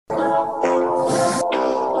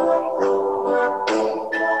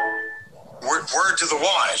word to the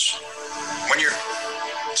wise. When you're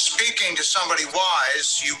speaking to somebody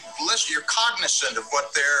wise, you listen, you're cognizant of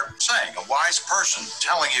what they're saying. A wise person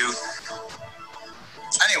telling you.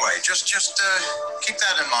 Anyway, just keep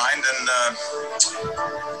that in mind and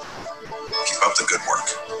keep up the good work.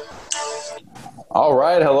 All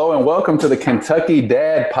right. Hello and welcome to the Kentucky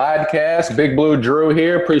Dad Podcast. Big Blue Drew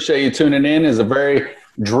here. Appreciate you tuning in. It's a very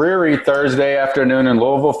dreary Thursday afternoon in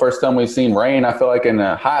Louisville. First time we've seen rain, I feel like, in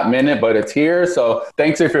a hot minute, but it's here. So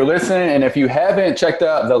thanks if you're listening. And if you haven't checked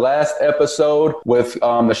out the last episode with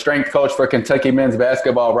the strength coach for Kentucky men's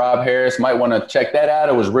basketball, Rob Harris, might want to check that out.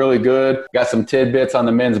 It was really good. Got some tidbits on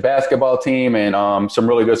the men's basketball team and some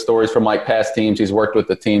really good stories from like past teams. He's worked with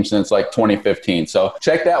the team since like 2015. So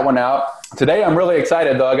check that one out. Today, I'm really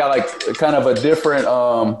excited, though. I got like kind of a different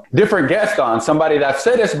guest on, somebody that I've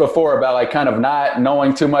said this before about like kind of not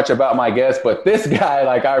knowing too much about my guest, but this guy,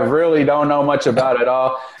 like I really don't know much about at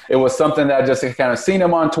all. It was something that I just kind of seen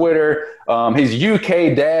him on Twitter. He's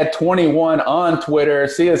UK Dad 21 on Twitter.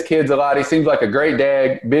 See his kids a lot. He seems like a great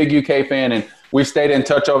dad, big UK fan, and we've stayed in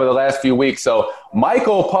touch over the last few weeks. So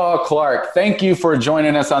Michael Paul Clark, thank you for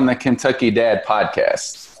joining us on the Kentucky Dad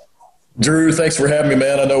Podcast. Drew, thanks for having me,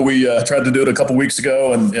 man. I know we tried to do it a couple weeks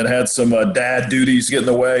ago and had some dad duties get in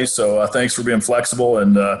the way. So thanks for being flexible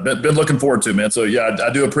and been looking forward to it, man. So, yeah,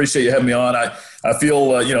 I do appreciate you having me on. I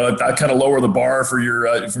feel, I kind of lower the bar for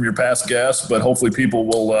your from your past guests, but hopefully people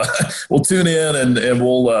will tune in and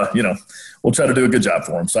we'll try to do a good job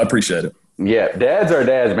for them. So I appreciate it. Yeah, dads are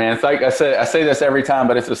dads, man. It's like I say this every time,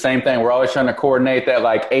 but it's the same thing. We're always trying to coordinate that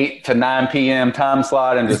like 8 to 9 p.m. time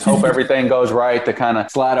slot and just hope everything goes right to kind of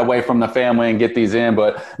slide away from the family and get these in.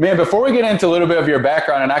 But, man, before we get into a little bit of your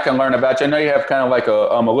background and I can learn about you, I know you have kind of like a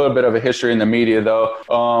little bit of a history in the media, though.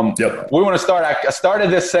 Yep. We want to start. I started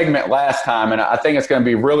this segment last time, and I think it's going to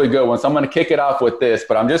be a really good one. So I'm going to kick it off with this,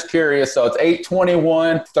 but I'm just curious. So it's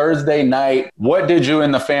 8:21 Thursday night. What did you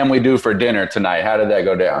and the family do for dinner tonight? How did that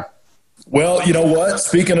go down? Well, you know what?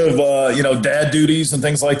 Speaking of, dad duties and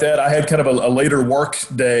things like that, I had kind of a later work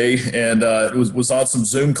day and it was on some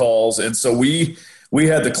Zoom calls. And so we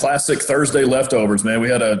had the classic Thursday leftovers, man. We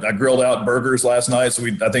had I grilled out burgers last night. So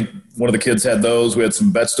I think one of the kids had those. We had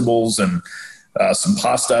some vegetables and some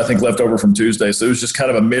pasta, I think, left over from Tuesday. So it was just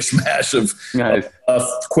kind of a mishmash of nice.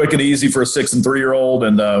 Quick and easy for a 6 and 3-year-old.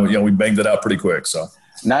 And, we banged it out pretty quick. So.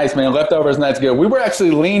 Nice, man. Leftovers, and that's good. We were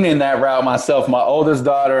actually leaning that route myself. My oldest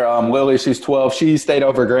daughter, Lily, she's 12. She stayed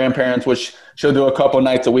over grandparents, which she'll do a couple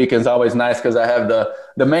nights a week. It's always nice because I have the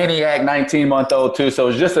maniac 19-month-old too. So it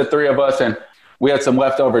was just the three of us, and we had some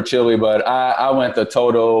leftover chili. But I went the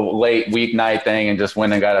total late weeknight thing and just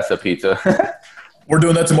went and got us a pizza. We're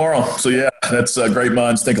doing that tomorrow. So, yeah, that's great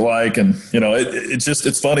minds think alike. And,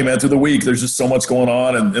 it's funny, man. Through the week, there's just so much going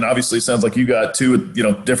on. And obviously it sounds like you got two,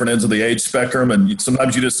 different ends of the age spectrum. And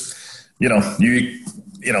sometimes you just, you eat,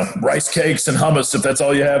 rice cakes and hummus if that's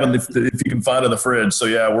all you have and if you can find in the fridge. So,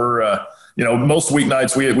 yeah, we're, most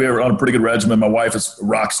weeknights we are on a pretty good regimen. My wife is a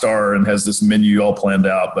rock star and has this menu all planned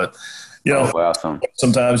out. But, awesome.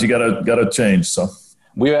 Sometimes you gotta change. So.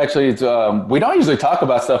 We actually, we don't usually talk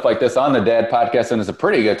about stuff like this on the Dad Podcast, and it's a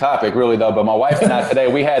pretty good topic, really, though. But my wife and I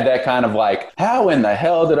today, we had that kind of like, how in the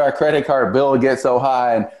hell did our credit card bill get so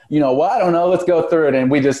high? And, I don't know, let's go through it.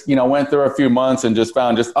 And we just, went through a few months and just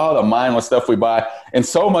found just all the mindless stuff we buy. And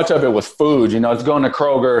so much of it was food, it's going to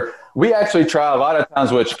Kroger. We actually try a lot of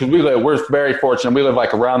times, because we're very fortunate. We live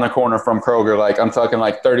like around the corner from Kroger. Like I'm talking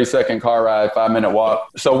like 30-second car ride, 5-minute walk.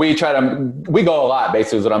 So we go a lot,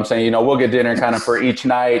 basically is what I'm saying. We'll get dinner kind of for each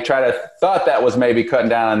night. Thought that was maybe cutting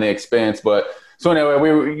down on the expense. But so anyway,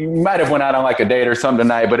 we might have went out on like a date or something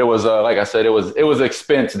tonight, but it was, like I said, it was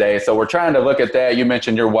expense day. So we're trying to look at that. You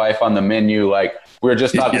mentioned your wife on the menu. Like we were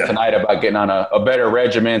just talking tonight about getting on a better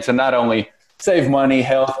regimen to not only save money,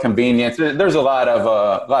 health, convenience. There's a lot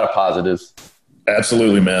of positives.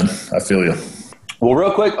 Absolutely, man. I feel you. Well,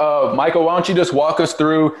 real quick, Michael, why don't you just walk us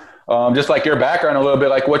through just like your background a little bit,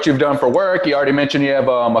 like what you've done for work. You already mentioned you have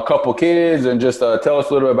a couple kids, and just tell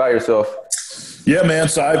us a little bit about yourself. Yeah, man.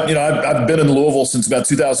 So I've been in Louisville since about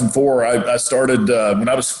 2004. I started when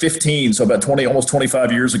I was 15, so about almost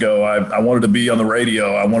 25 years ago. I wanted to be on the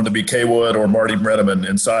radio. I wanted to be Kay Wood or Marty Brenneman.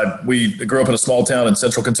 And so we grew up in a small town in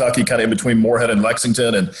central Kentucky, kind of in between Moorhead and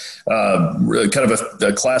Lexington, and kind of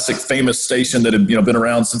a classic, famous station that had been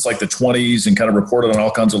around since like the 20s and kind of reported on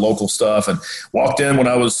all kinds of local stuff. And walked in when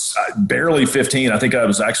I was barely 15. I think I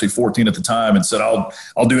was actually 14 at the time, and said, "I'll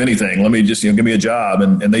do anything. Let me just give me a job."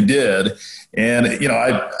 And they did. And,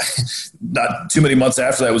 not too many months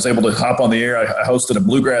after that, I was able to hop on the air. I hosted a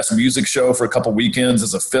bluegrass music show for a couple weekends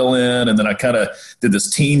as a fill-in. And then I kind of did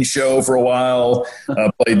this teen show for a while,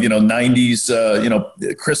 played,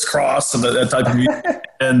 90s, crisscross and that type of music.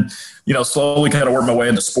 And, slowly kind of worked my way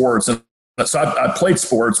into sports. And so I played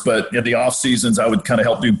sports, but in the off seasons, I would kind of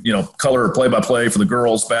help do, color or play-by-play for the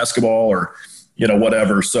girls basketball or,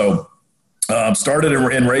 whatever. So started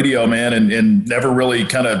in radio, man, and never really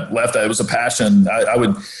kind of left that. It was a passion. I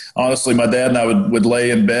would honestly, my dad and I would lay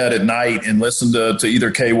in bed at night and listen to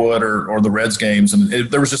either K Wood or the Reds games. And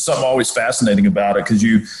there was just something always fascinating about it. Cause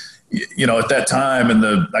at that time in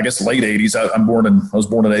the, I guess, late 80s, I was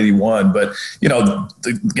born in 81, but,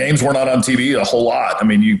 the games were not on TV a whole lot. I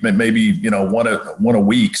mean, you maybe, one a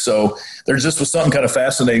week. So there just was something kind of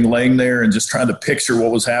fascinating laying there and just trying to picture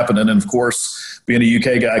what was happening. And of course, being a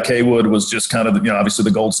UK guy, K Wood was just kind of, obviously the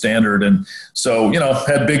gold standard. And so,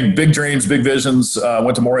 had big dreams, big visions,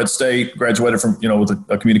 went to Morehead State, graduated from, with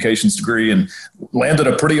a communications degree and landed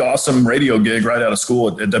a pretty awesome radio gig right out of school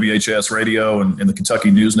at WHS Radio and the Kentucky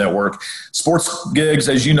News Network. Sports gigs,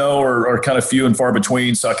 as you know, are kind of few and far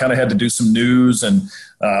between. So I kind of had to do some news and,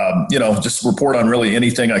 just report on really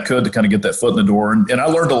anything I could to kind of get that foot in the door. And I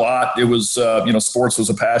learned a lot. It was, sports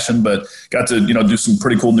was a passion, but got to, do some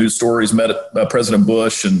pretty cool news stories, met President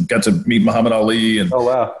Bush and got to meet Muhammad Ali and, oh,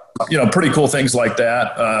 wow. Pretty cool things like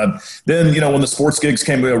that. Then, when the sports gigs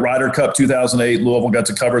came to Ryder Cup 2008, Louisville got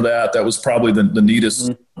to cover that. That was probably the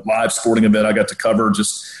neatest live sporting event I got to cover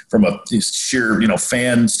just from a sheer,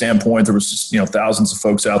 fan standpoint. There was just, thousands of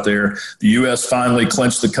folks out there. The U.S. finally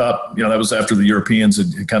clinched the cup. That was after the Europeans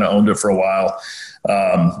had kind of owned it for a while.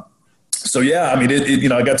 So, yeah, I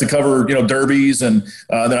mean, I got to cover, derbies. And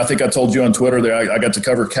then I think I told you on Twitter there, I got to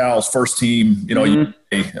cover Cal's first team,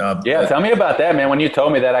 yeah, tell me about that, man. When you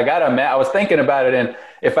told me that, I was thinking about it. And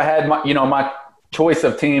if I had my choice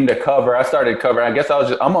of team to cover, I started covering. I guess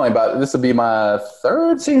this would be my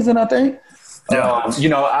third season, I think. Yeah.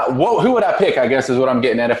 Who would I pick, I guess is what I'm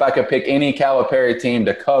getting at. If I could pick any Calipari team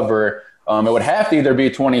to cover, it would have to either be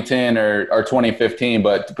 2010 or 2015,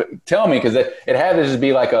 but tell me, because it had to just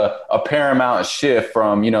be like a paramount shift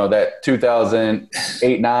from, that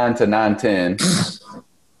 2008-9 to 9-10.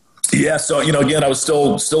 Yeah. So, again, I was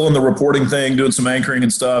still in the reporting thing, doing some anchoring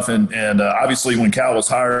and stuff. And obviously when Cal was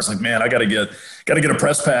hired, I was like, man, I got to get a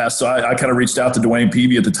press pass. So I kind of reached out to Dwayne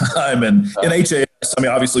Peavy at the time and HAS,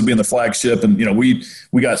 obviously being the flagship and,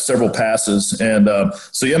 we got several passes. And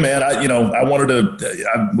so, yeah, man,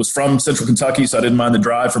 I was from Central Kentucky, so I didn't mind the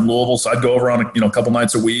drive from Louisville. So I'd go over on, a couple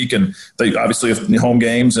nights a week and they obviously have home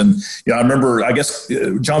games. And, I remember, I guess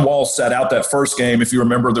John Wall sat out that first game. If you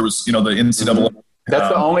remember, there was, the NCAA. That's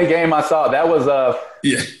the only game I saw. That was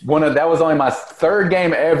that was only my third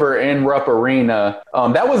game ever in Rupp Arena.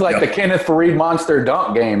 That was like the Kenneth Faried monster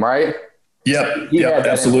dunk game, right? Yep. He had that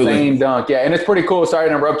absolutely. insane dunk. Yeah, and it's pretty cool. Sorry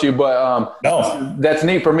to interrupt you, but no, that's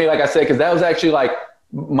neat for me. Like I said, because that was actually like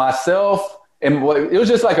myself and it was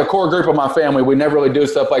just like a core group of my family. We never really do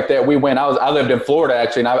stuff like that. We went. I lived in Florida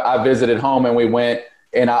actually, and I visited home, and we went.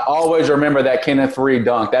 And I always remember that Kenneth Faried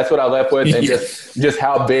dunk. That's what I left with, and just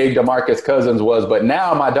how big DeMarcus Cousins was. But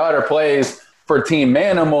now my daughter plays for Team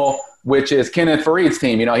Manimal, which is Kenneth Faried's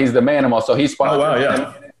team. He's the Manimal, so he's sponsored. Oh, wow,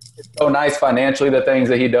 yeah. It's so nice financially, the things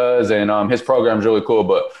that he does, and his program's really cool.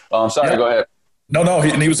 But sorry, go ahead. No,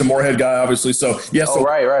 he was a Morehead guy, obviously. So yeah. So,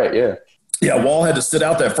 right, yeah. Yeah, Wall had to sit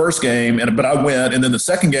out that first game, but I went, and then the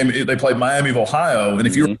second game they played Miami of Ohio, and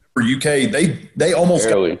if you remember UK, they almost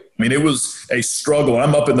got, it was a struggle.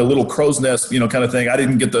 I'm up in the little crow's nest, kind of thing. I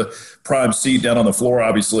didn't get the prime seat down on the floor,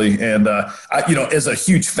 obviously, and as a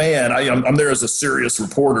huge fan, I'm there as a serious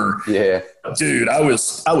reporter. Yeah, dude, I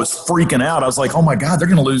was freaking out. I was like, oh my God, they're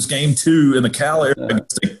going to lose game 2 in the Cal area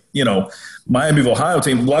against the, Miami of Ohio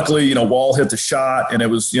team. Luckily, Wall hit the shot, and it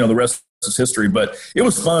was, the rest is history, but it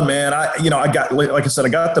was fun, man. I got, like I said, I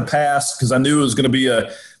got the pass because I knew it was going to be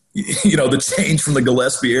the change from the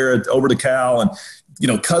Gillespie era over to Cal,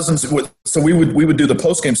 and Cousins would, so we would do the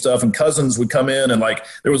post game stuff, and Cousins would come in, and like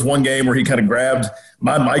there was one game where he kind of grabbed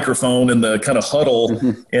my microphone in the kind of huddle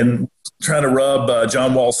and trying to rub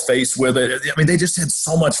John Wall's face with it. They just had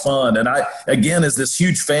so much fun, and I, again, as this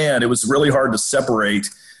huge fan, it was really hard to separate.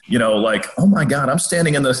 Like, oh my God, I'm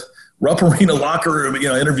standing in the Rupp Arena locker room,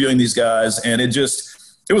 interviewing these guys. And it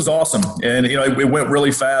It was awesome. And, it went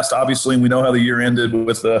really fast, obviously, and we know how the year ended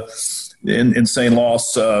with the insane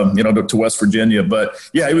loss, to West Virginia. But,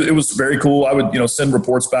 yeah, it was very cool. I would, send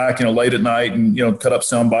reports back, late at night and, cut up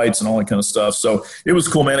sound bites and all that kind of stuff. So it was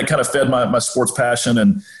cool, man. It kind of fed my sports passion.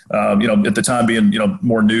 And, at the time being,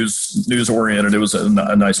 more news oriented, it was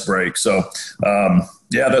a nice break. So,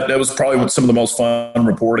 that was probably some of the most fun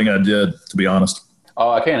reporting I did, to be honest. Oh,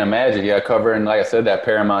 I can't imagine. Yeah, covering, like I said, that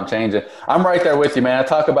Paramount change. I'm right there with you, man. I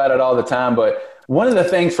talk about it all the time, but one of the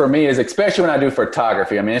things for me is, especially when I do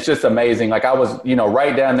photography, I mean, it's just amazing. Like I was,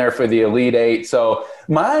 right down there for the Elite Eight. So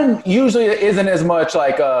mine usually isn't as much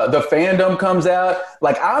like the fandom comes out.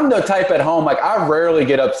 Like I'm the type at home, like I rarely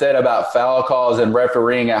get upset about foul calls and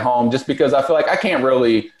refereeing at home just because I feel like I can't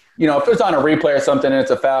really – if it's on a replay or something and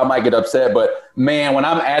it's a foul, I might get upset. But, man, when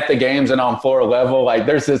I'm at the games and on floor level, like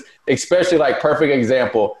there's this – especially like perfect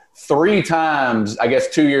example. 3 times, I guess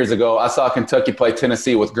 2 years ago, I saw Kentucky play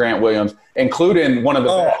Tennessee with Grant Williams, including one of the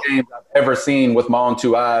best games I've ever seen with my own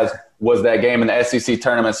 2 eyes was that game in the SEC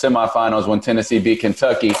tournament semifinals when Tennessee beat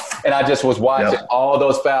Kentucky. And I just was watching all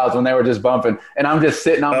those fouls when they were just bumping. And I'm just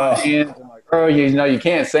sitting on my hands. Oh, you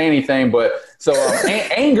can't say anything. But so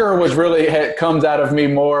anger was really comes out of me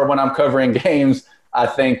more when I'm covering games, I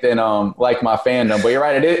think, than like my fandom. But you're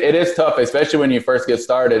right. It is tough, especially when you first get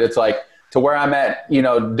started. It's like to where I'm at,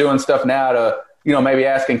 doing stuff now to, maybe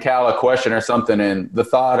asking Cal a question or something. And the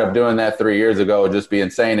thought of doing that 3 years ago would just be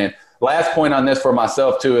insane. And last point on this for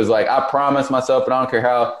myself, too, is like I promised myself, and I don't care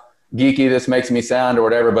how geeky this makes me sound or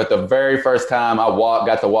whatever, but the very first time I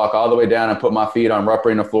got to walk all the way down and put my feet on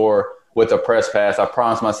rubber in the floor with a press pass, I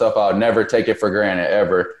promised myself I would never take it for granted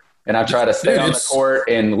ever. And I try to stay on the court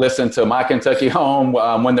and listen to My Kentucky Home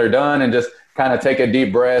when they're done and just kind of take a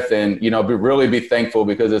deep breath and, really be thankful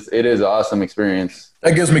because it is an awesome experience.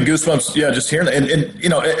 That gives me goosebumps. Yeah, just hearing that.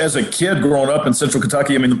 And as a kid growing up in Central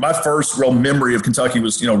Kentucky, I mean, my first real memory of Kentucky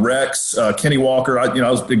was, Rex, Kenny Walker. I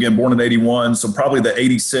was, again, born in 81. So probably the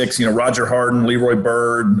 86, Roger Harden, Leroy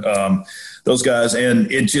Bird, those guys.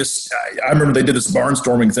 And it just, I remember they did this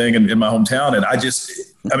barnstorming thing in my hometown. And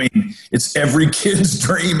it's every kid's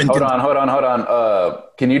dream. And Hold on.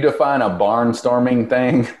 Can you define a barnstorming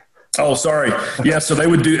thing? Oh, sorry. Yeah, so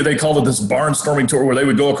they called it this barnstorming tour where they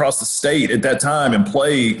would go across the state at that time and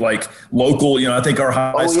play like local, I think our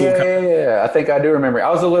high school. Yeah. I think I do remember. I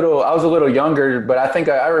was a little younger, but I think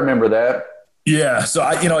I remember that. Yeah. So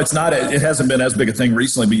it hasn't been as big a thing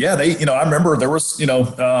recently, but yeah, I remember there was,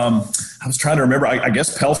 I was trying to remember, I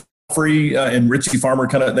guess Pelfrey and Richie Farmer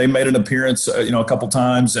they made an appearance, a couple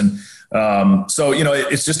times. And, so,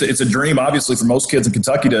 it's a dream, obviously, for most kids in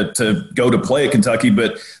Kentucky to go to play at Kentucky.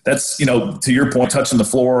 But that's, to your point, touching the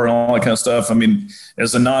floor and all that kind of stuff. I mean,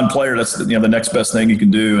 as a non-player, that's, the next best thing you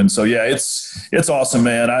can do. And so, yeah, it's awesome,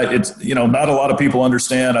 man. Not a lot of people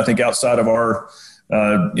understand, I think, outside of our,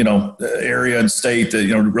 area and state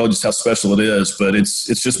that, really just how special it is. But it's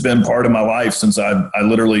just been part of my life since I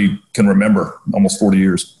literally can remember, almost 40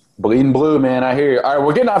 years. Bleeding blue, man. I hear you. All right,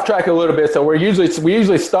 we're getting off track a little bit. So we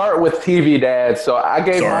usually start with TV dads. So I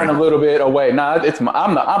gave mine a little bit away. No,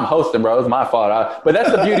 I'm hosting, bro. It's my fault. But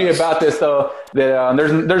that's the beauty about this, though. That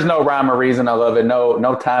there's no rhyme or reason. I love it.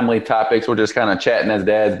 No timely topics. We're just kind of chatting as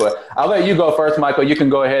dads. But I'll let you go first, Michael. You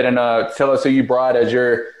can go ahead and tell us who you brought as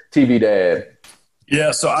your TV dad.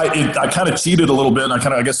 Yeah, so I kind of cheated a little bit, and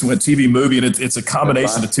I guess went TV movie, and it's a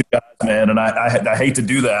combination of 2 guys, man, and I hate to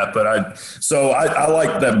do that, but I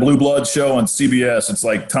like that Blue Blood show on CBS. It's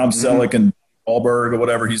like Tom Selleck and Wahlberg or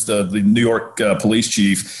whatever. He's the New York police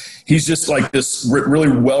chief. He's just like this really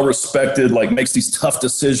well-respected, like makes these tough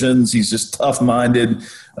decisions. He's just tough-minded.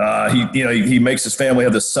 He makes his family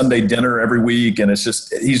have this Sunday dinner every week, and he's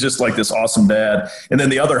just like this awesome dad. And then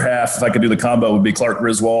the other half, if I could do the combo, would be Clark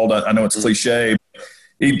Griswold. I know it's cliche.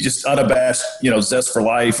 He just unabashed, zest for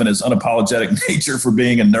life and his unapologetic nature for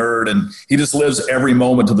being a nerd. And he just lives every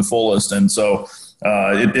moment to the fullest. And so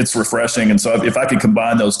it's refreshing. And so if I could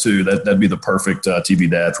combine those two, that'd be the perfect TV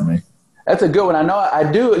dad for me. That's a good one. I know I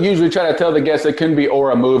do usually try to tell the guests it can be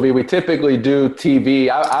or a movie. We typically do TV.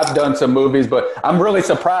 I've done some movies, but I'm really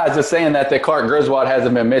surprised just saying that Clark Griswold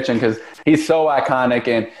hasn't been mentioned because he's so iconic.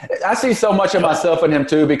 And I see so much of myself in him,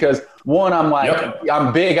 too, because, one, I'm like,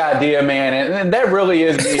 I'm big idea, man. And that really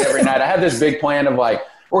is me every night. I have this big plan of like,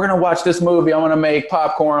 we're going to watch this movie. I want to make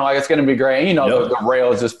popcorn. Like, it's going to be great. And, the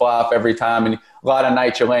rails just fly off every time. And a lot of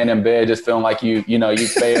nights you're laying in bed just feeling like you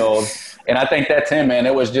failed. And I think that's him, man.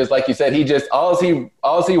 It was just like you said. He just all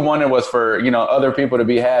he wanted was for other people to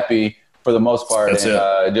be happy for the most part.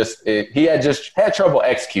 That's and, he had trouble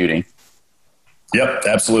executing. Yep,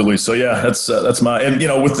 absolutely. So yeah, that's my, and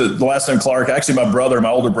with the last name Clark, actually my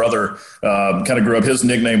older brother, kind of grew up. His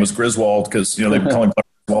nickname was Griswold because they call him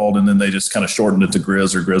Griswold, and then they just kind of shortened it to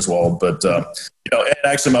Grizz or Griswold. But and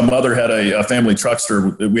actually my mother had a family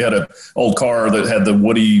truckster. We had an old car that had the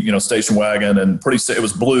Woody station wagon, and it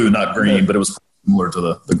was blue, not green, but it was similar to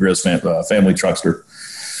the Grizz family truckster.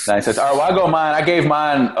 Nice. All right, well, I'll go mine. I gave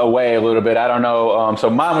mine away a little bit. I don't know. So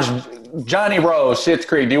mine was Johnny Rose, Schitt's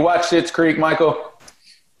Creek. Do you watch Schitt's Creek, Michael?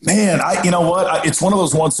 Man, you know what? It's one of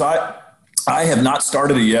those ones. I have not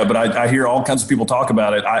started it yet, but I hear all kinds of people talk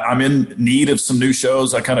about it. I'm in need of some new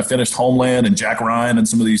shows. I kind of finished Homeland and Jack Ryan and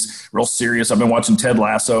some of these real serious. I've been watching Ted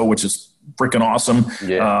Lasso, which is freaking awesome.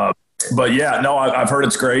 Yeah. But yeah, no, I've heard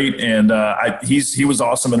it's great, and he was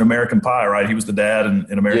awesome in American Pie, right? He was the dad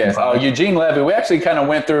in American Pie. Eugene Levy. We actually kind of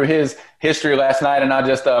went through his history last night, and I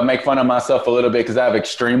just make fun of myself a little bit because I have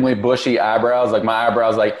extremely bushy eyebrows. Like my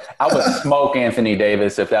eyebrows, I would smoke Anthony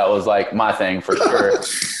Davis if that was like my thing for sure.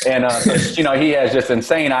 And he has just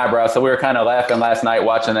insane eyebrows. So we were kind of laughing last night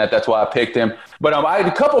watching that. That's why I picked him. But I had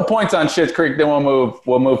a couple points on Schitt's Creek. Then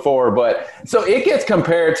we'll move forward. But so it gets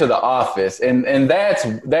compared to The Office, and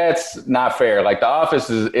that's not fair. Like The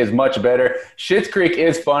Office is much better. Schitt's Creek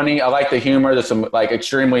is funny. I like the humor. There's some like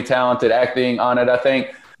extremely talented acting on it, I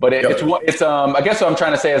think. But it's I guess what I'm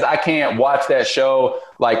trying to say is I can't watch that show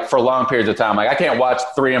like for long periods of time. Like I can't watch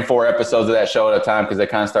 3 and 4 episodes of that show at a time because they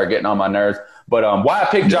kind of start getting on my nerves. But why I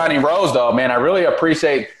picked Johnny Rose though, man, I really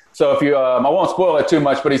appreciate. So if you, I won't spoil it too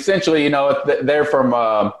much, but essentially, they're from,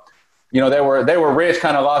 they were rich,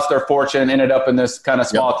 kind of lost their fortune, ended up in this kind of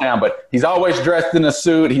small town. But he's always dressed in a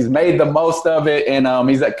suit. He's made the most of it, and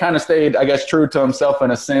he's kind of stayed, I guess, true to himself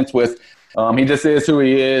in a sense. With he just is who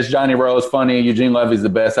he is. Johnny Rose, funny. Eugene Levy's the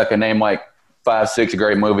best. I can name like 5, 6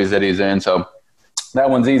 great movies that he's in. So that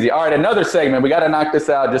one's easy. All right, another segment. We got to knock this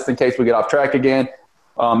out just in case we get off track again.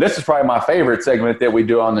 This is probably my favorite segment that we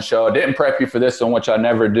do on the show. I didn't prep you for this one, which I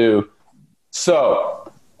never do.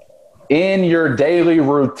 So in your daily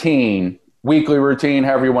routine, weekly routine,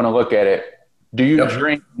 however you want to look at it, do you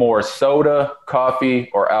drink more soda,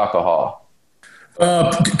 coffee, or alcohol?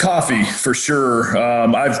 Coffee for sure.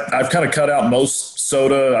 I've kind of cut out most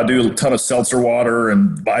soda. I do a ton of seltzer water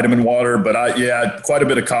and vitamin water, but quite a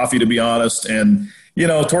bit of coffee to be honest. And,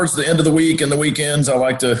 towards the end of the week and the weekends, I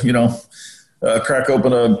like to, crack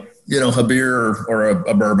open a beer or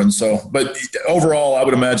a bourbon. So, but overall, I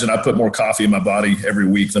would imagine I put more coffee in my body every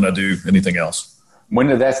week than I do anything else. When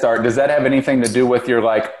did that start? Does that have anything to do with your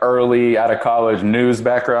like early out of college news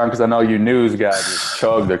background? Because I know you news guys just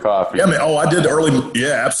chug their coffee. Yeah, man. I did early.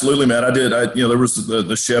 Yeah, absolutely, man. I did. There was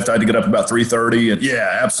the shift. I had to get up about 3:30, and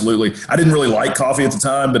yeah, absolutely. I didn't really like coffee at the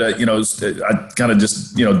time, but I kind of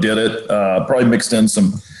just did it. Probably mixed in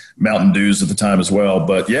some Mountain Dews at the time as well.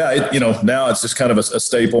 But yeah, now it's just kind of a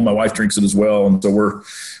staple. My wife drinks it as well. And so we're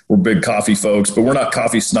big coffee folks, but we're not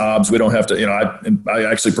coffee snobs. We don't have to, I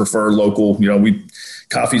actually prefer local,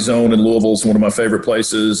 Coffee Zone in Louisville is one of my favorite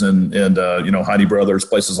places and Heidi Brothers,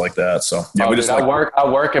 places like that. So yeah, I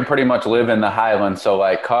work and pretty much live in the Highlands. So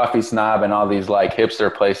like Coffee Snob and all these like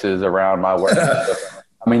hipster places around my work.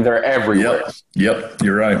 I mean, they're everywhere. Yep.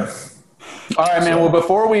 You're right. All right, man. Well,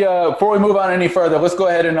 before we move on any further, let's go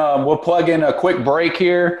ahead and we'll plug in a quick break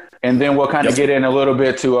here, and then we'll kind of get in a little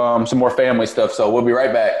bit to some more family stuff. So we'll be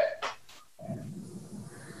right back.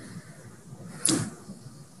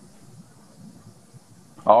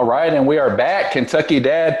 All right, and we are back. Kentucky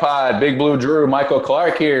Dad Pod, Big Blue Drew, Michael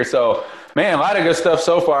Clark here. So, man, a lot of good stuff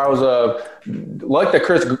so far. I was like the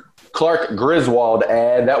Chris Clark Griswold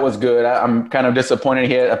ad. That was good. I'm kind of disappointed.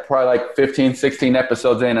 He had probably like 15, 16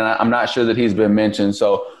 episodes in, and I'm not sure that he's been mentioned.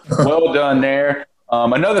 So well done there.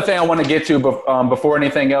 Another thing I want to get to before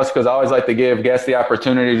anything else, because I always like to give guests the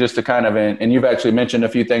opportunity just to kind of, and you've actually mentioned a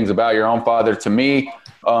few things about your own father to me,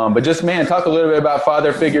 but just, man, talk a little bit about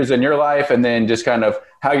father figures in your life, and then just kind of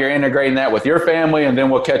how you're integrating that with your family, and then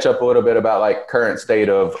we'll catch up a little bit about like current state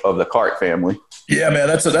of the Clark family. Yeah, man,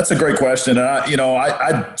 that's a great question. And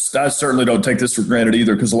I certainly don't take this for granted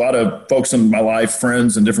either, because a lot of folks in my life,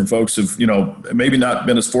 friends and different folks have, maybe not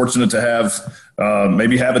been as fortunate to have,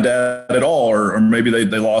 maybe have a dad at all, or maybe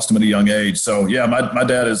they lost him at a young age. So yeah, my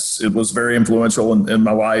dad was very influential in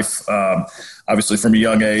my life. Obviously from a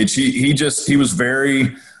young age, he was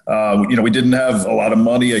very, we didn't have a lot of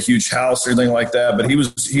money, a huge house or anything like that, but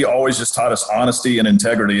he always just taught us honesty and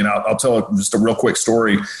integrity. And I'll tell just a real quick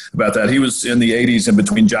story about that. He was in the 80s in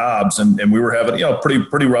between jobs, and we were having,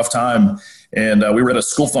 pretty rough time. And we were at a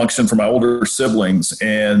school function for my older siblings,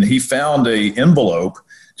 and he found a envelope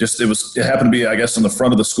it happened to be, I guess, on the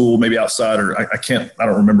front of the school, maybe outside, or I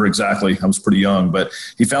don't remember exactly. I was pretty young, but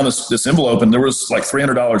he found this envelope and there was like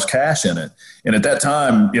 $300 cash in it. And at that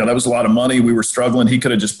time, that was a lot of money. We were struggling. He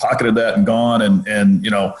could have just pocketed that and gone and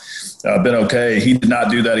been okay. He did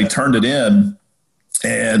not do that. He turned it in.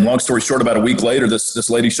 And long story short, about a week later, this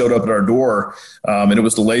lady showed up at our door, and it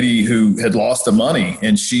was the lady who had lost the money,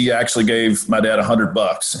 and she actually gave my dad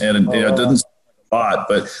 $100. And it didn't sound like a lot,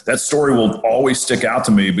 but that story will always stick out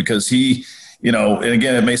to me because he, and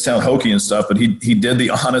again, it may sound hokey and stuff, but he did the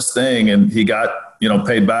honest thing, and he got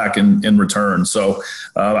paid back in return. So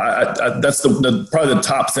that's probably the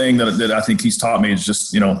top thing that I think he's taught me is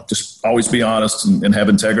just always be honest and have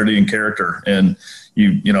integrity and character. And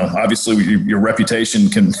obviously your reputation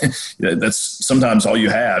that's sometimes all you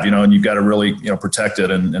have, and you've got to really, protect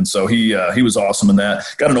it. And so he was awesome in that.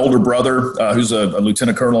 Got an older brother who's a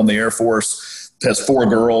lieutenant colonel in the Air Force, has 4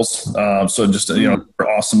 girls. So just,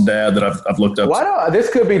 awesome dad that I've looked up to. This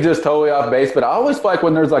could be just totally off base, but I always feel like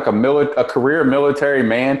when there's like a career military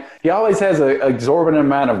man, he always has an exorbitant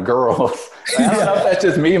amount of girls. I don't know if that's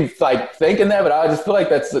just me like thinking that, but I just feel like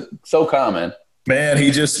that's so common. Man, he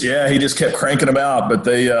just kept cranking them out, but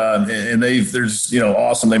they're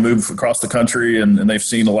awesome. They move across the country and they've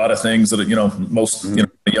seen a lot of things that, most,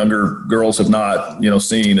 younger girls have not,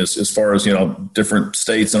 seen as far as, different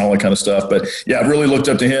states and all that kind of stuff. But yeah, I've really looked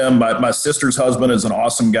up to him. My sister's husband is an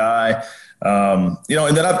awesome guy. And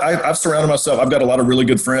then I've surrounded myself. I've got a lot of really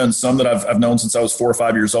good friends, some that I've known since I was 4 or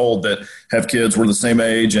 5 years old that have kids. We're the same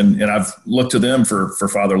age. And I've looked to them for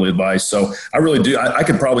fatherly advice. So I really do. I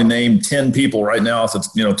could probably name 10 people right now off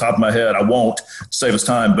the top of my head. I won't save us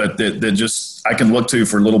time, but that just, I can look to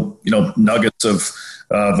for little, nuggets of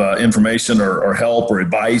information or help or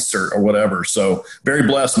advice or whatever. So very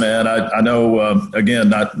blessed, man. I know, again,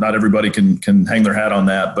 not everybody can hang their hat on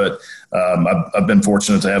that, but I've been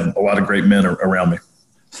fortunate to have a lot of great men around me.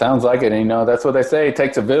 Sounds like it. And, that's what they say. It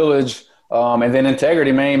takes a village. And then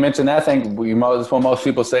integrity, man, you mentioned that. I think that's what most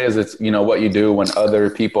people say is it's, what you do when other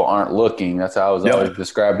people aren't looking. That's how it was always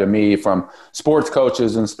described to me from sports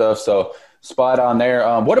coaches and stuff. So spot on there.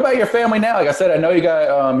 What about your family now? Like I said, I know you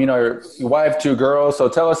got, your wife, 2 girls. So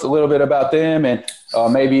tell us a little bit about them and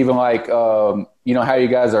maybe even like, how you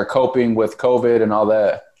guys are coping with COVID and all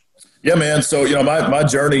that. Yeah, man. So, my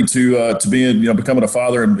journey to being, becoming a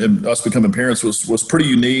father and us becoming parents was pretty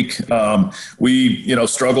unique. We,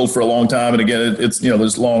 struggled for a long time. And again, it's,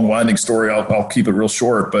 this long winding story. I'll keep it real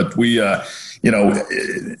short, but we,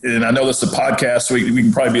 and I know this is a podcast, so we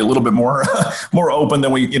can probably be a little bit more open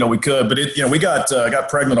than we could, but we got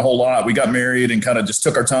pregnant a whole lot. We got married and kind of just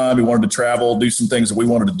took our time. We wanted to travel, do some things that we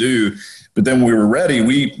wanted to do. But then when we were ready,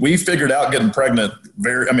 we figured out getting pregnant.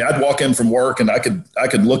 I'd walk in from work and I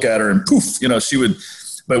could look at her and poof, she would,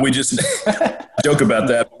 but we just joke about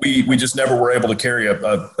that. We just never were able to carry a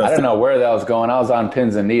I don't know where that was going. I was on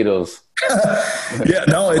pins and needles. Yeah,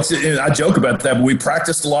 no, I joke about that, but we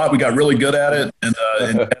practiced a lot. We got really good at it and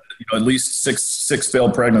at least six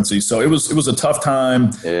failed pregnancies. So it was a tough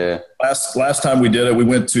time. Yeah. Last time we did it, we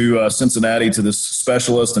went to Cincinnati to this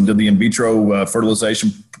specialist and did the in vitro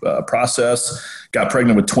fertilization process, got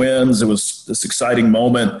pregnant with twins. It was this exciting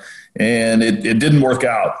moment and it didn't work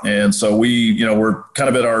out. And so we're kind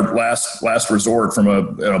of at our last resort from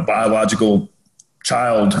a biological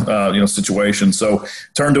child, situation. So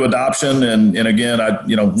turned to adoption. And again, I,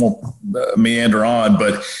 won't meander on,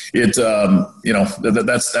 but it,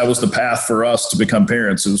 that was the path for us to become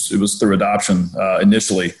parents. It was through adoption,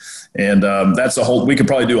 initially. And we could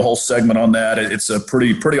probably do a whole segment on that. It's a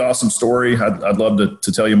pretty awesome story. I'd love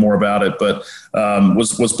to tell you more about it, but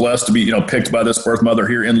was blessed to be picked by this birth mother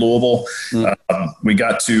here in Louisville. We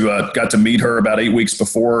got to meet her about 8 weeks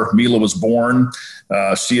before Mila was born.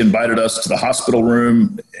 She invited us to the hospital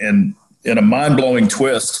room, and in a mind-blowing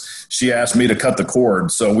twist, she asked me to cut the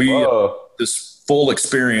cord. So we this full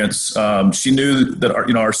experience. She knew that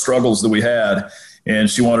our struggles that we had. And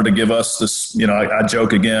she wanted to give us this, I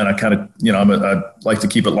joke again, I kind of, I like to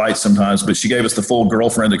keep it light sometimes, but she gave us the full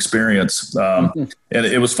girlfriend experience. And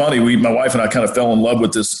it was funny. My wife and I kind of fell in love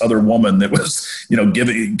with this other woman that was,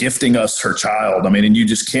 gifting us her child. And you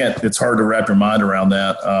just can't, it's hard to wrap your mind around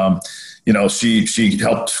that. She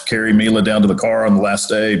helped carry Mila down to the car on the last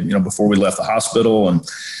day, before we left the hospital. And,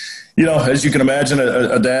 as you can imagine,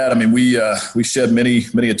 a dad, we shed many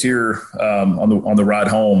a tear, on the ride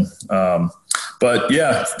home. But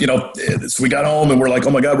yeah, so we got home and we're like, oh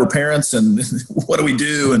my God, we're parents and what do we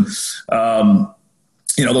do? And,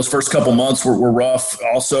 those first couple months were rough.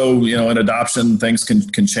 Also, in adoption, things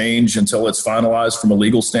can change until it's finalized from a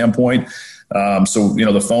legal standpoint. So,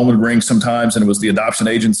 the phone would ring sometimes and it was the adoption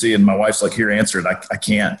agency and my wife's like, here, answer it. I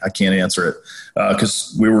can't answer it.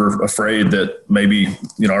 Cause we were afraid that maybe,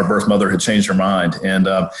 our birth mother had changed her mind. And,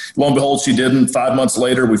 lo and behold, she didn't. 5 months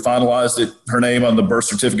later, we finalized it. Her name on the birth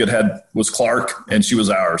certificate was Clark and she was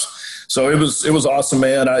ours. So it was awesome,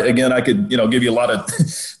 man. I could, give you a lot of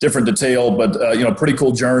different detail, but, pretty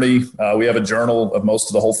cool journey. We have a journal of most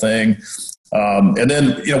of the whole thing. And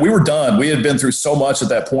then, we were done. We had been through so much at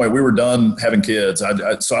that point. We were done having kids.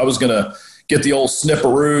 So I was going to get the old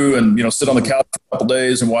snipperoo and, sit on the couch for a couple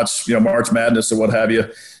days and watch, March Madness or what have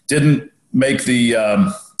you. Didn't make the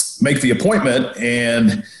appointment.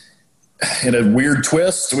 And in a weird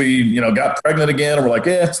twist, we, got pregnant again and we're like,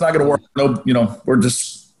 it's not going to work. No, we'll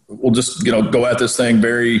just, go at this thing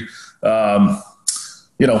very,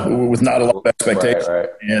 with not a lot of expectation. Right.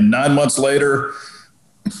 And 9 months later,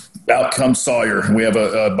 out comes Sawyer, and we have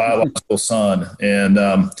a biological son. And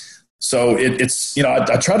so it's,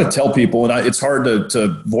 I try to tell people, and it's hard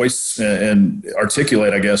to voice and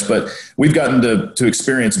articulate, I guess, but we've gotten to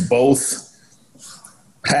experience both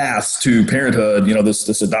paths to parenthood,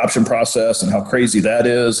 this adoption process and how crazy that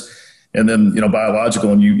is. And then,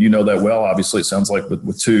 biological, and you know that well, obviously it sounds like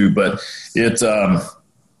with two, but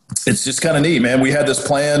it's just kind of neat, man. We had this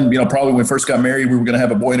plan, probably when we first got married, we were going to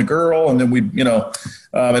have a boy and a girl. And then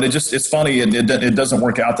and it's funny. And it doesn't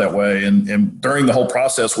work out that way. And during the whole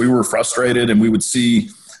process, we were frustrated and we would see,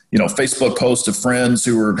 Facebook posts of friends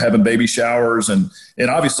who were having baby showers. And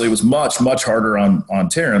obviously it was much, much harder on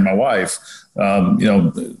Taryn, my wife,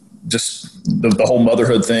 just the whole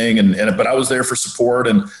motherhood thing. But I was there for support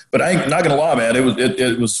but I ain't not going to lie, man,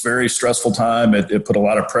 it was very stressful time. It put a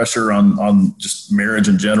lot of pressure on just marriage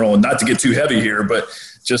in general, and not to get too heavy here, but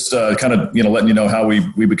just kind of, letting you know how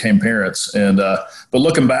we became parents. And, but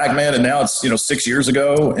looking back, man, and now it's, 6 years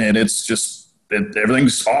ago and it's just,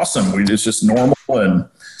 everything's awesome. It's just normal. And,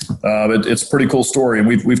 it's a pretty cool story. And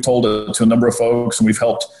we've told it to a number of folks, and we've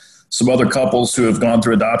helped some other couples who have gone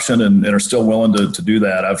through adoption and are still willing to do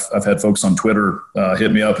that. I've had folks on Twitter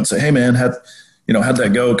hit me up and say, hey man, how'd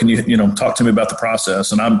that go? Can you, talk to me about the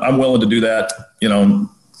process? And I'm willing to do that,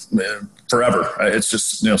 forever. It's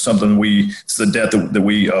just, something it's the debt that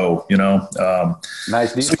we owe,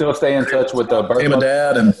 Nice. Do you still stay in touch with the birth mother?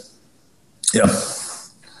 Dad and yeah.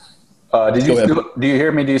 Do you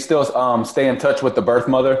hear me? Do you still stay in touch with the birth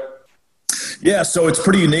mother? Yeah, so it's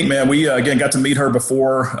pretty unique, man. We again got to meet her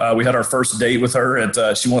before. We had our first date with her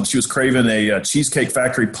at she was craving a Cheesecake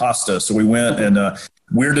Factory pasta, so we went and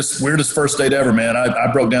weirdest first date ever, man.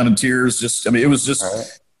 I broke down in tears. It was just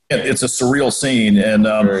it's a surreal scene, and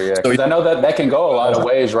sure, yeah. So I know that can go a lot of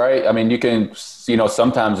ways, right? I mean, you can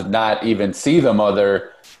sometimes not even see the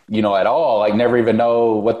mother, at all, like never even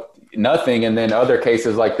know nothing, and then other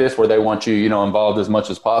cases like this where they want you, involved as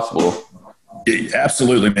much as possible.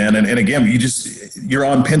 Absolutely, man. And again, you're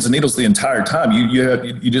on pins and needles the entire time.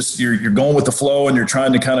 You're going with the flow and you're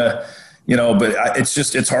trying to kind of, but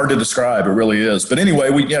it's hard to describe. It really is. But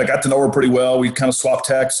anyway, we got to know her pretty well. We kind of swapped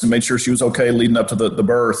texts and made sure she was okay leading up to the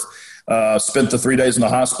birth. Spent the 3 days in the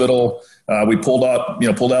hospital. We pulled out of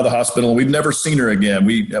the hospital. We've never seen her again.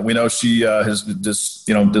 We know she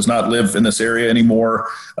does not live in this area anymore.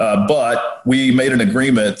 But we made an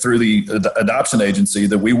agreement through the adoption agency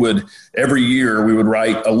that every year we would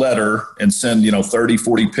write a letter and send 30,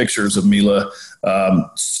 40 pictures of Mila,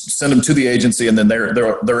 send them to the agency, and then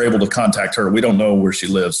they're able to contact her. We don't know where she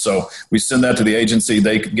lives, so we send that to the agency.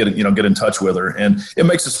 They can get in touch with her, and it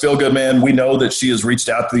makes us feel good, man. We know that she has reached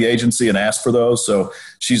out to the agency and asked for those, so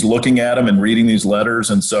she's looking at them and reading these letters,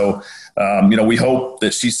 and so we hope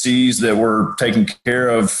that she sees that we're taking care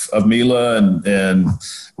of Mila and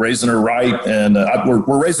raising her right, and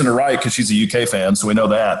we're raising her right because she's a UK fan, so we know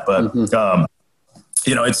that, but. Mm-hmm.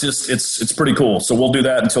 It's pretty cool. So we'll do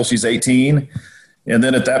that until she's 18. And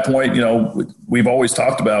then at that point, we've always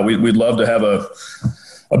talked about, we'd love to have a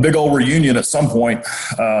big old reunion at some point,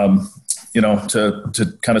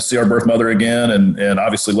 to kind of see our birth mother again and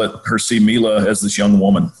obviously let her see Mila as this young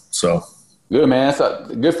woman. So. Good, man. So,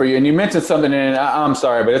 good for you. And you mentioned something, and I'm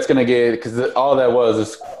sorry, but it's going to get, because all that was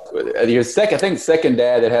is your second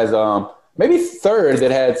dad that has, maybe third that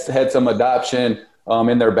had some adoption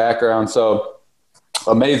in their background. So,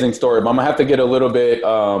 amazing story, but I'm gonna have to get a little bit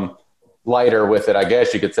lighter with it, I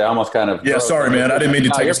guess you could say. Almost kind of. Yeah, sorry, man. I didn't mean to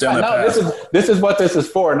take us down that path. This is what this is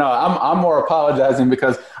for. No, I'm more apologizing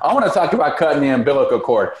because I want to talk about cutting the umbilical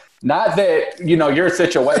cord. Not that your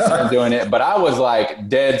situation doing it, but I was like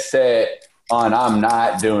dead set on I'm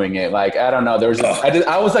not doing it. Like I don't know.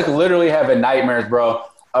 I was like literally having nightmares, bro,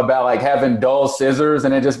 about like having dull scissors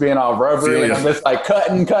and it just being all rubbery and I'm just like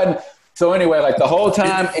cutting. So anyway, like the whole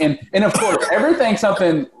time, and of course, everything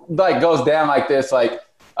something like goes down like this, like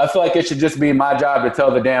I feel like it should just be my job to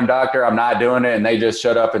tell the damn doctor I'm not doing it, and they just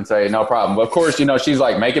shut up and say no problem. But of course, she's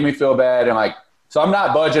like making me feel bad, and like so I'm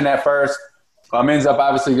not budging at first. Ends up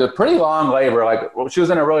obviously a pretty long labor. Like she was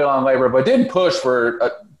in a really long labor, but didn't push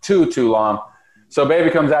for too long. So baby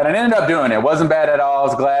comes out and ended up doing it. It wasn't bad at all. I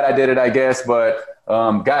was glad I did it, I guess. But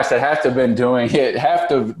gosh, I have to have been doing it. Have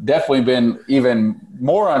to have definitely been even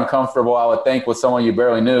more uncomfortable, I would think, with someone you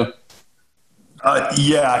barely knew.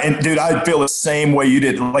 Yeah, and dude, I feel the same way you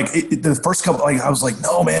did. Like the first couple, like I was like,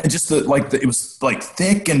 no, man, just it was like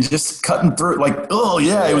thick and just cutting through. Like, oh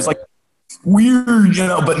yeah, it was like weird,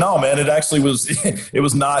 But no, man, it actually was. It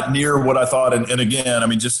was not near what I thought. And again, I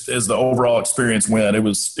mean, just as the overall experience went, it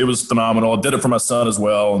was phenomenal. I did it for my son as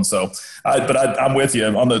well, and so. I'm with you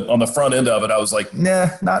on the front end of it. I was like, nah,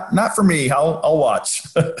 not for me. I'll watch.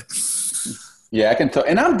 Yeah, I can tell.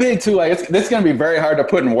 And I'm big too. Like, this is going to be very hard to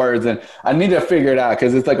put in words, and I need to figure it out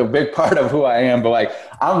because it's like a big part of who I am. But like,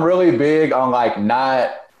 I'm really big on like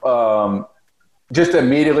not just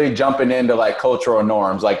immediately jumping into like cultural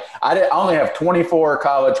norms. Like, I only have 24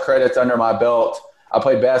 college credits under my belt. I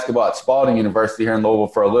played basketball at Spalding University here in Louisville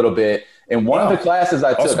for a little bit. And one of the classes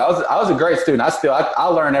I took, I was a great student. I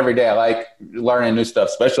learn every day. I like learning new stuff,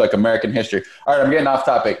 especially like American history. All right, I'm getting off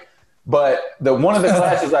topic. But one of the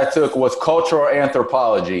classes I took was cultural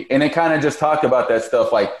anthropology. And it kind of just talked about that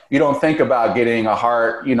stuff. Like, you don't think about getting a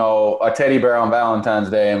heart, a teddy bear on Valentine's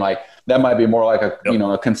Day. And like, that might be more like a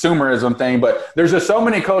consumerism thing. But there's just so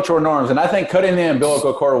many cultural norms. And I think cutting the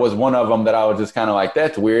umbilical cord was one of them that I was just kind of like,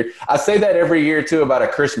 that's weird. I say that every year too about a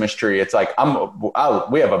Christmas tree. It's like,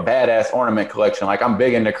 we have a badass ornament collection. Like, I'm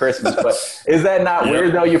big into Christmas, but is that not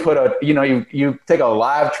weird though? You put you take a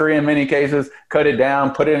live tree in many cases, cut it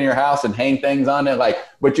down, put it in your house and hang things on it. Like,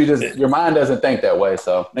 but your mind doesn't think that way.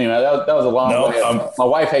 So, that was a long way. My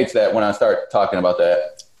wife hates that when I start talking about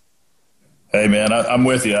that. Hey, man, I'm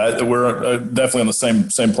with you. We're definitely on the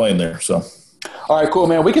same plane there. So, all right, cool,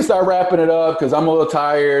 man. We can start wrapping it up because I'm a little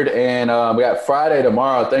tired, and we got Friday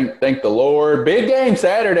tomorrow. Thank the Lord. Big game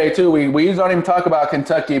Saturday too. We usually don't even talk about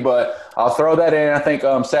Kentucky, but I'll throw that in. I think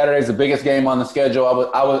Saturday's the biggest game on the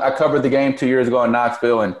schedule. I covered the game 2 years ago in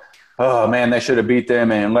Knoxville, and oh man, they should have beat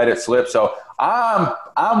them and let it slip. So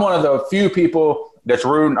I'm one of the few people that's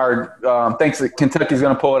rooting or thinks that Kentucky's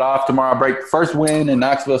going to pull it off tomorrow. Break first win in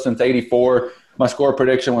Knoxville since '84. My score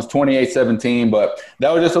prediction was 28-17, but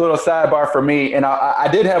that was just a little sidebar for me. And I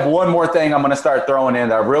did have one more thing I'm going to start throwing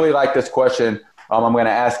in. I really like this question. I'm going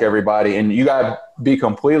to ask everybody, and you got to be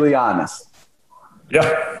completely honest.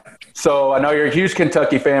 Yeah. So I know you're a huge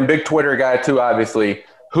Kentucky fan, big Twitter guy too, obviously.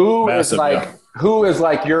 Who is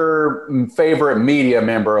like your favorite media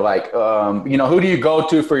member? Like, who do you go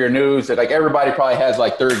to for your news? Like, everybody probably has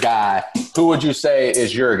like their guy. Who would you say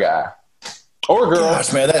is your guy or girl?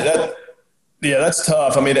 Gosh, man, that's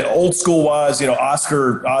tough. I mean, old school wise,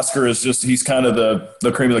 Oscar is just, he's kind of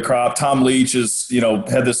the cream of the crop. Tom Leach is,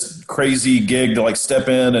 had this crazy gig to like step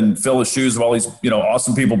in and fill the shoes of all these,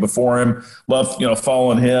 awesome people before him. Love,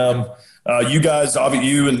 following him. You guys, obviously,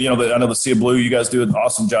 you and I know the Sea of Blue. You guys do an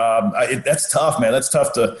awesome job. That's tough, man. That's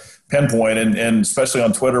tough to pinpoint, and especially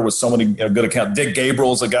on Twitter with so many good accounts. Dick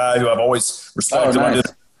Gabriel is a guy who I've always respected. Oh, nice. I did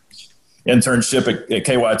internship at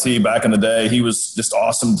KYT back in the day. He was just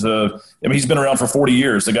awesome he's been around for 40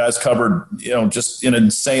 years. The guy's covered just an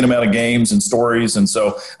insane amount of games and stories, and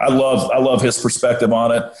so I love his perspective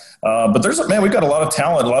on it. But we've got a lot of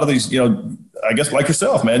talent. A lot of these, I guess like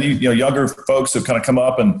yourself, man, younger folks have kind of come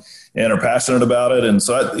up and are passionate about it. And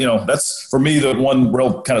so, that's for me, the one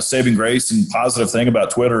real kind of saving grace and positive thing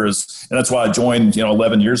about Twitter is, and that's why I joined,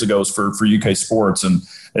 11 years ago, is for UK sports. And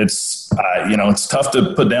it's tough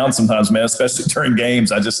to put down sometimes, man, especially during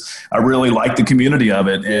games. I really like the community of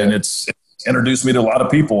it, and it's introduced me to a lot of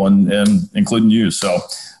people and including you. So,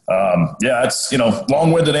 it's,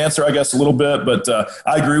 long-winded answer, I guess, a little bit, but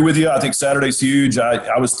I agree with you. I think Saturday's huge.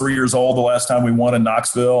 I was 3 years old the last time we won in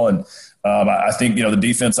Knoxville, and I think, the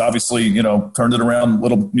defense obviously, turned it around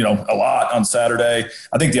a lot on Saturday.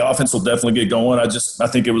 I think the offense will definitely get going. I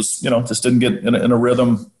think it was, just didn't get in a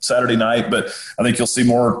rhythm Saturday night, but I think you'll see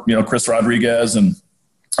more, Chris Rodriguez, and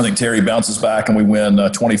I think Terry bounces back and we win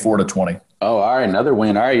 24-20. Oh, all right. Another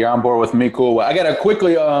win. All right. You're on board with me. Cool. Well, I got to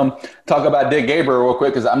quickly talk about Dick Gabriel real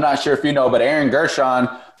quick because I'm not sure if you know, but Aaron Gershon,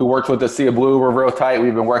 who works with the Sea of Blue, we're real tight.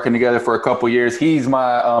 We've been working together for a couple years. He's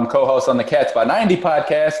my co-host on the Cats by 90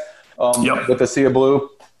 podcast with the Sea of Blue.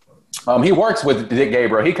 He works with Dick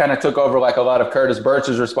Gabriel. He kind of took over like a lot of Curtis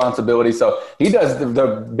Birch's responsibility. So he does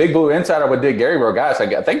the Big Blue Insider with Dick Gabriel. Guys,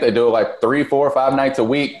 I think they do it like 3, 4, 5 nights a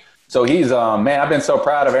week. So he's man, I've been so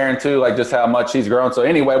proud of Aaron too, like just how much he's grown. So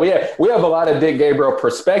anyway, we have a lot of Dick Gabriel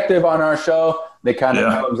perspective on our show. They kind of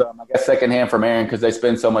comes, I guess, secondhand from Aaron because they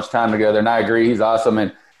spend so much time together. And I agree, he's awesome,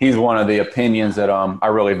 and he's one of the opinions that I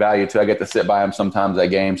really value too. I get to sit by him sometimes at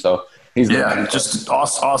games, so he's just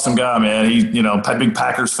awesome guy, man. He big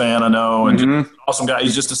Packers fan, I know, and just awesome guy.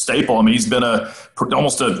 He's just a staple. I mean, he's been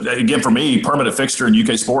almost again for me, permanent fixture in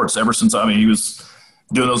UK sports ever since. I mean, he was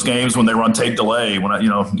doing those games when they run tape delay. When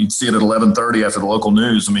you'd see it at 11:30 after the local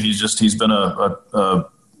news. I mean, he's been a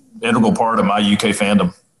integral part of my UK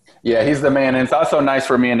fandom. Yeah, he's the man. And it's also nice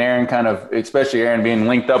for me and Aaron kind of, especially Aaron, being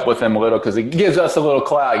linked up with him a little because it gives us a little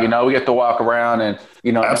clout. We get to walk around and,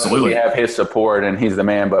 absolutely, we have his support and he's the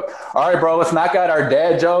man. But all right, bro, let's knock out our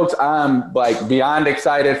dad jokes. I'm beyond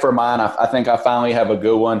excited for mine. I think I finally have a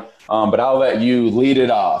good one, but I'll let you lead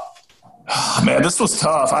it off. Man, this was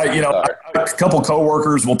tough. A couple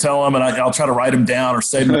coworkers will tell them and I'll try to write them down or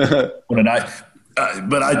say them.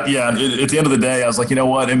 But at the end of the day, I was like, you know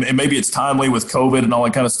what? And maybe it's timely with COVID and all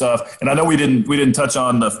that kind of stuff. And I know we didn't touch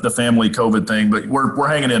on the family COVID thing, but we're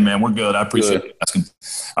hanging in, man. We're good. I appreciate you asking.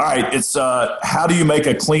 All right. It's how do you make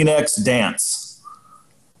a Kleenex dance?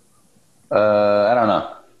 I don't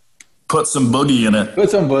know. Put some boogie in it. Put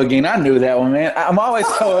some boogie in. I knew that one, man. I'm always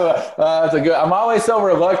I'm always so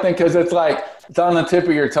reluctant because it's like it's on the tip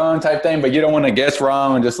of your tongue type thing, but you don't want to guess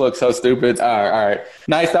wrong and just look so stupid. All right.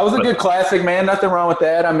 Nice. That was a good classic, man. Nothing wrong with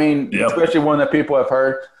that. I mean, especially one that people have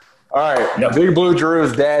heard. All right. Big Blue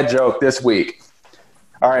Drew's dad joke this week.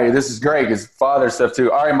 All right. This is great. It's father stuff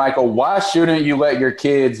too. All right, Michael, why shouldn't you let your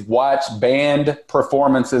kids watch band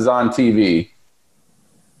performances on TV?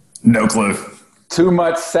 No clue. Too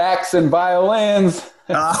much sax and violins.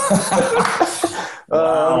 Wow.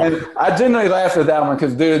 I genuinely laughed at that one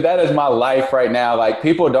because, dude, that is my life right now. Like,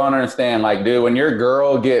 people don't understand. Like, dude, when your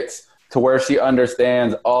girl gets to where she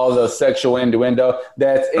understands all the sexual innuendo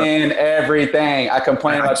that's in everything. I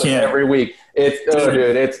complain about this every week.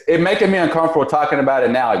 It's making me uncomfortable talking about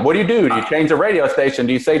it now. Like, what do? Do you change the radio station?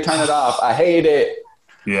 Do you say turn it off? I hate it.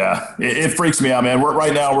 Yeah, it freaks me out, man.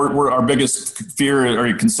 We're our biggest fear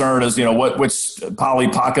or concern is, which Polly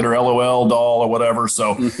Pocket or LOL doll or whatever.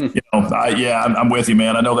 So, I'm with you,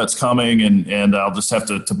 man. I know that's coming and I'll just have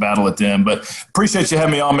to battle it then, but appreciate you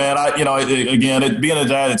having me on, man. Being a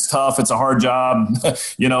dad, it's tough. It's a hard job,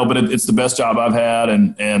 but it's the best job I've had.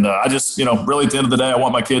 And I just, really at the end of the day, I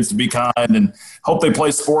want my kids to be kind and hope they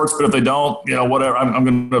play sports, but if they don't, whatever, I'm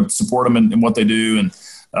going to support them in what they do. And,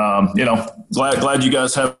 glad you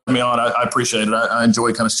guys have me on. I appreciate it. I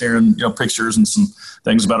enjoy kind of sharing, pictures and some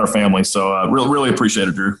things about our family. So really appreciate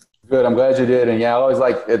it, Drew. Good. I'm glad you did. And I always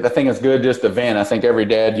I think it's good just to vent. I think every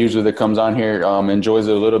dad usually that comes on here enjoys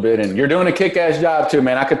it a little bit. And you're doing a kick-ass job too,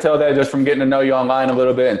 man. I could tell that just from getting to know you online a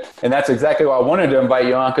little bit. And that's exactly why I wanted to invite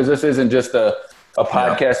you on, because this isn't just a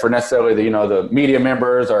podcast for necessarily the media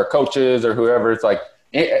members or coaches or whoever. It's like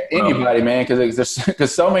anybody, man,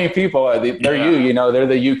 because so many people they're they're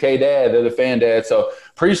the UK dad, they're the fan dad. So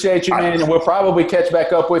appreciate you, man, and we'll probably catch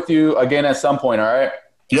back up with you again at some point. All right.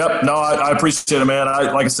 Yep. No, I appreciate it, man.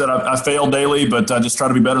 Like I said, I fail daily, but I just try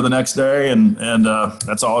to be better the next day, and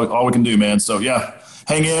that's all we can do, man. So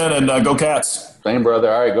hang in and go Cats. Same,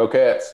 brother. All right, go Cats.